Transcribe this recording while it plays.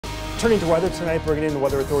Turning to weather tonight, bringing in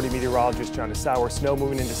Weather Authority meteorologist John Sauer. Snow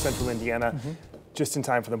moving into central Indiana just in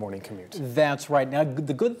time for the morning commute. That's right. Now,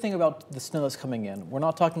 the good thing about the snow that's coming in, we're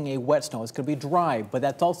not talking a wet snow. It's going to be dry, but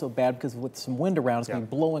that's also bad because with some wind around, it's going to be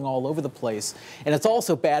blowing all over the place. And it's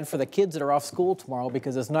also bad for the kids that are off school tomorrow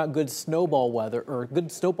because it's not good snowball weather or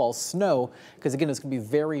good snowball snow because, again, it's going to be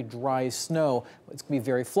very dry snow. It's going to be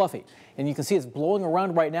very fluffy. And you can see it's blowing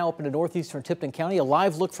around right now up into northeastern Tipton County. A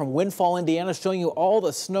live look from Windfall, Indiana, showing you all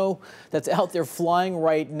the snow that's out there flying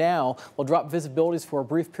right now. We'll drop visibilities for a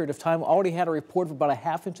brief period of time. Already had a report of about a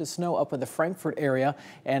 ½ inch of snow up in the Frankfort area,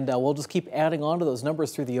 and we'll just keep adding on to those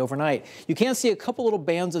numbers through the overnight. You can see a couple little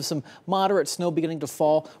bands of some moderate snow beginning to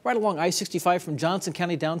fall right along I-65 from Johnson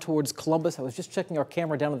County down towards Columbus. I was just checking our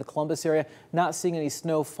camera down in the Columbus area, not seeing any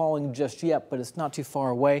snow falling just yet, but it's not too far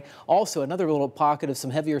away. Also, another little pocket of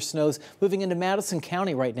some heavier snows moving into Madison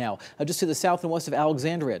County right now, just to the south and west of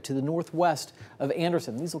Alexandria, to the northwest of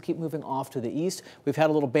Anderson. These will keep moving off to the east. We've had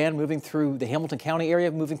a little band moving through the Hamilton County area,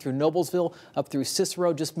 moving through Noblesville, up through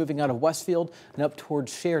Cicero, just moving out of Westfield and up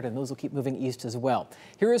towards Sheridan. Those will keep moving east as well.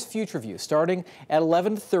 Here is Future View starting at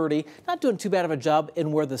 11:30. Not doing too bad of a job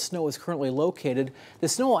in where the snow is currently located. The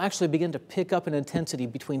snow will actually begin to pick up in intensity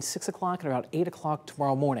between 6 o'clock and about 8 o'clock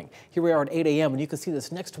tomorrow morning. Here we are at 8 a.m. and you can see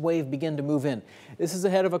this next wave begin to move in. This is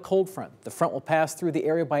ahead of a cold front. The front will pass through the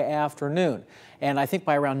area by afternoon. And I think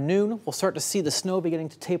by around noon, we'll start to see the snow beginning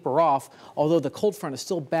to taper off, although the cold front is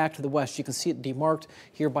still back to the west. You can see it demarked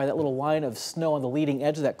here by that little line of snow on the leading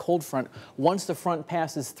edge of that cold front. Once the front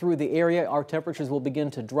passes through the area, our temperatures will begin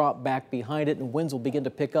to drop back behind it, and winds will begin to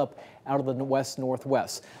pick up out of the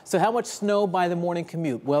west-northwest. So how much snow by the morning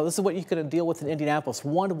commute? Well, this is what you can deal with in Indianapolis,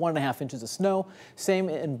 1 to 1.5 inches of snow. Same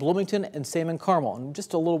in Bloomington and same in Carmel, and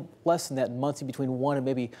just a little less than that in Muncie, between 1 and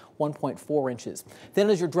maybe 1.4 inches. Then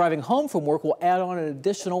as you're driving home from work, we'll add on an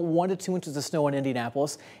additional 1 to 2 inches of snow in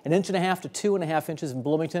Indianapolis, 1.5 to 2.5 inches in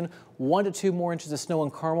Bloomington, 1 to 2 more inches of snow in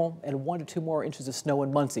Carmel, and 1 to 2 more inches of snow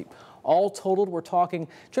in Muncie. All totaled, we're talking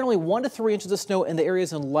generally 1 to 3 inches of snow in the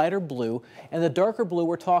areas in lighter blue, and the darker blue,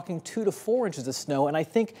 we're talking 2 to 4 inches of snow. And I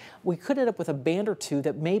think we could end up with a band or two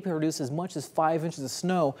that may produce as much as 5 inches of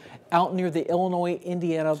snow out near the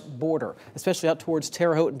Illinois-Indiana border, especially out towards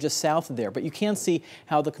Terre Haute and just south of there. But you can see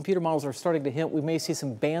how the computer models are starting to hint we may see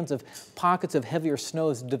some bands of pockets of heavier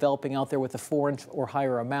snows developing out there with the 4-inch or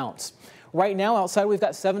higher amounts. Right now outside we've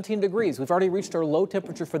got 17 degrees. We've already reached our low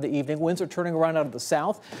temperature for the evening. Winds are turning around out of the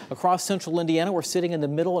south. Across central Indiana, we're sitting in the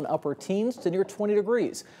middle and upper teens to near 20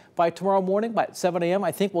 degrees. By tomorrow morning, by 7 a.m.,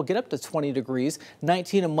 I think we'll get up to 20 degrees,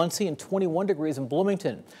 19 in Muncie and 21 degrees in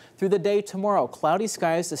Bloomington. Through the day tomorrow, cloudy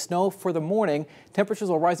skies, the snow for the morning. Temperatures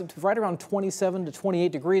will rise up to right around 27 to 28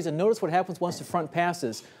 degrees. And notice what happens once the front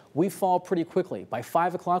passes. We fall pretty quickly. By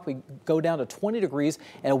 5 o'clock, we go down to 20 degrees,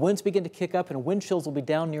 and winds begin to kick up, and wind chills will be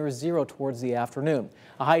down near 0 towards the afternoon.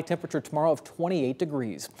 A high temperature tomorrow of 28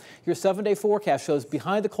 degrees. Your 7-day forecast shows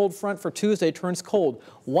behind the cold front for Tuesday turns cold.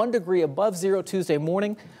 1 degree above 0 Tuesday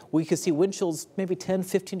morning. We could see wind chills maybe 10,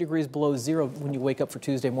 15 degrees below 0 when you wake up for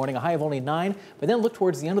Tuesday morning. A high of only 9, but then look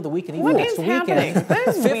towards the end of the week and even next weekend. That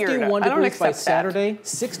is 51 weird. degrees by Saturday,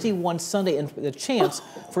 61 Sunday, and the chance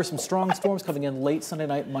for some strong storms coming in late Sunday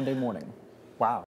night, Monday morning. Wow.